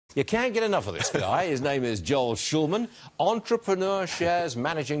You can't get enough of this guy. His name is Joel Shulman, EntrepreneurShares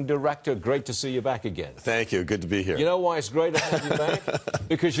Managing Director. Great to see you back again. Thank you. Good to be here. You know why it's great to have you back?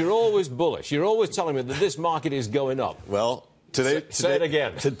 Because you're always bullish. You're always telling me that this market is going up. Well, today... Say it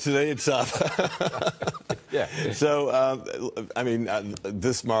again. Today it's up. Yeah. So,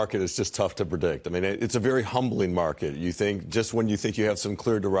 this market is just tough to predict. I mean, it's a very humbling market. You think, just when you think you have some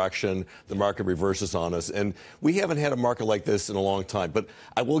clear direction, the market reverses on us. And we haven't had a market like this in a long time. But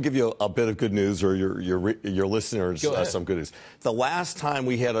I will give you a bit of good news, or your listeners some good news. The last time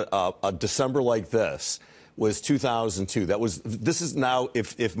we had a December like this was 2002. This is now,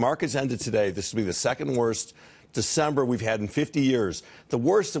 if markets ended today, this would be the second worst December we've had in 50 years. The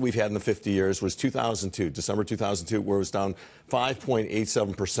worst that we've had in the 50 years was 2002, December 2002, where it was down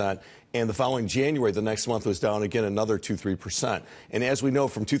 5.87%. And the following January, the next month, was down again another 2-3%. And as we know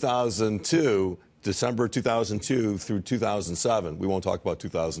from 2002, December 2002 through 2007, we won't talk about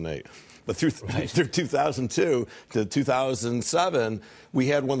 2008. But through 2002 to 2007, we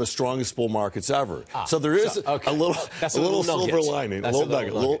had one of the strongest bull markets ever. So there is a little silver lining, a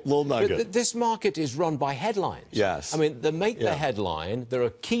little nugget. But this market is run by headlines. Yes. I mean, they make the headline. There are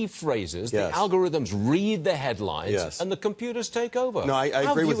key phrases. The algorithms read the headlines, and the computers take over. No, I agree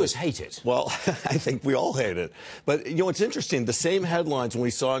with you. Viewers hate it. Well, I think we all hate it. But, you know, it's interesting. The same headlines when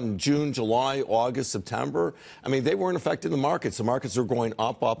we saw in June, July, August, September, I mean, they weren't affecting the markets. The markets are going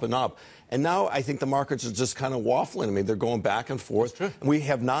up, up, and up. And now I think the markets are just kind of waffling. I mean, they're going back and forth. We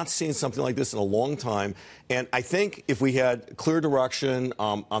have not seen something like this in a long time. And I think if we had clear direction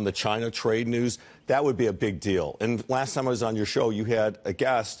on the China trade news, that would be a big deal. And last time I was on your show, you had a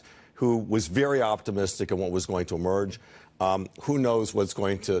guest who was very optimistic on what was going to emerge. Who knows what's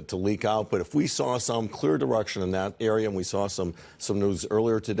going to leak out? But if we saw some clear direction in that area, and we saw some news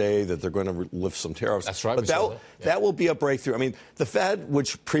earlier today that they're going to lift some tariffs. That's right. But that will be a breakthrough. I mean, the Fed,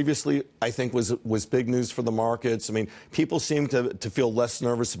 which previously I think was big news for the markets. I mean, people seem to feel less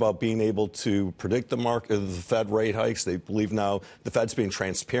nervous about being able to predict the Fed rate hikes. They believe now the Fed's being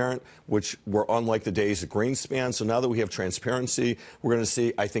transparent, which were unlike the days of Greenspan. So now that we have transparency, we're going to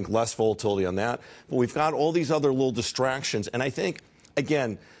see, I think, less volatility on that. But we've got all these other little distractions. And I think,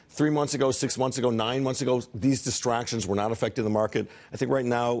 again, 3 months ago, 6 months ago, 9 months ago, these distractions were not affecting the market. I think right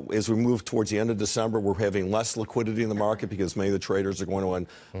now, as we move towards the end of December, we're having less liquidity in the market because many of the traders are going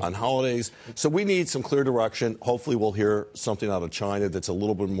on holidays. So we need some clear direction. Hopefully we'll hear something out of China that's a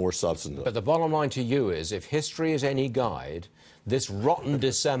little bit more substantive. But the bottom line to you is, if history is any guide, this rotten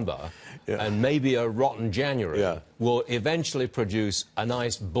December and maybe a rotten January will eventually produce a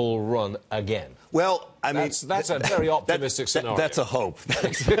nice bull run again. Well, I mean, that's a very optimistic scenario. That's a hope.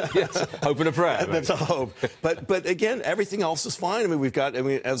 Yes, hope and a prayer. That's a hope. But again, everything else is fine. I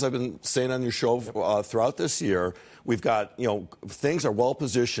mean, as I've been saying on your show throughout this year, we've got, things are well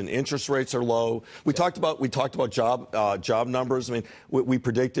positioned. Interest rates are low. We talked about job numbers. I mean, we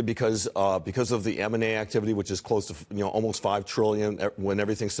predicted because of the M&A activity, which is close to almost $5 trillion when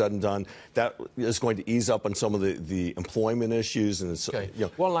everything's said and done, that is going to ease up on some of the employment issues. And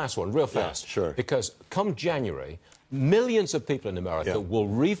one last one, real fast. Sure. Because come January, millions of people in America will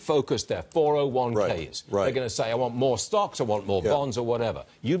refocus their 401ks. They're going to say, I want more stocks, I want more bonds, or whatever.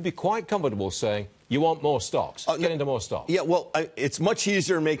 You'd be quite comfortable saying, you want more stocks. Get into more stocks. Yeah, well, it's much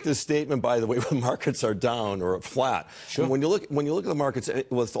easier to make this statement, by the way, when markets are down or flat. Sure. And when you look at the markets,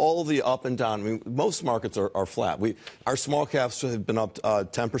 with all the up and down, I mean, most markets are flat. Our small caps have been up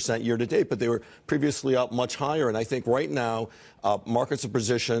 10% year to date, but they were previously up much higher. And I think right now, markets are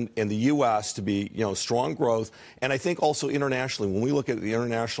positioned in the U.S. to be, strong growth. And I think also internationally, when we look at the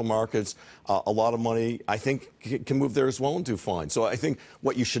international markets, a lot of money, I think, can move there as well and do fine. So I think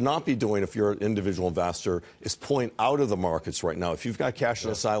what you should not be doing if you're an individual investor is pulling out of the markets right now. If you've got cash on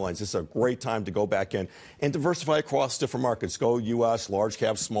the sidelines, this is a great time to go back in and diversify across different markets. Go U.S., large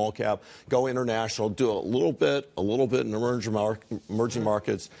cap, small cap, go international, do a little bit in emerging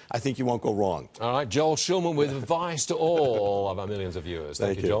markets. I think you won't go wrong. All right, Joel Shulman with advice to all of our millions of viewers.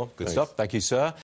 Thank you, Joel. Good stuff. Thank you, sir.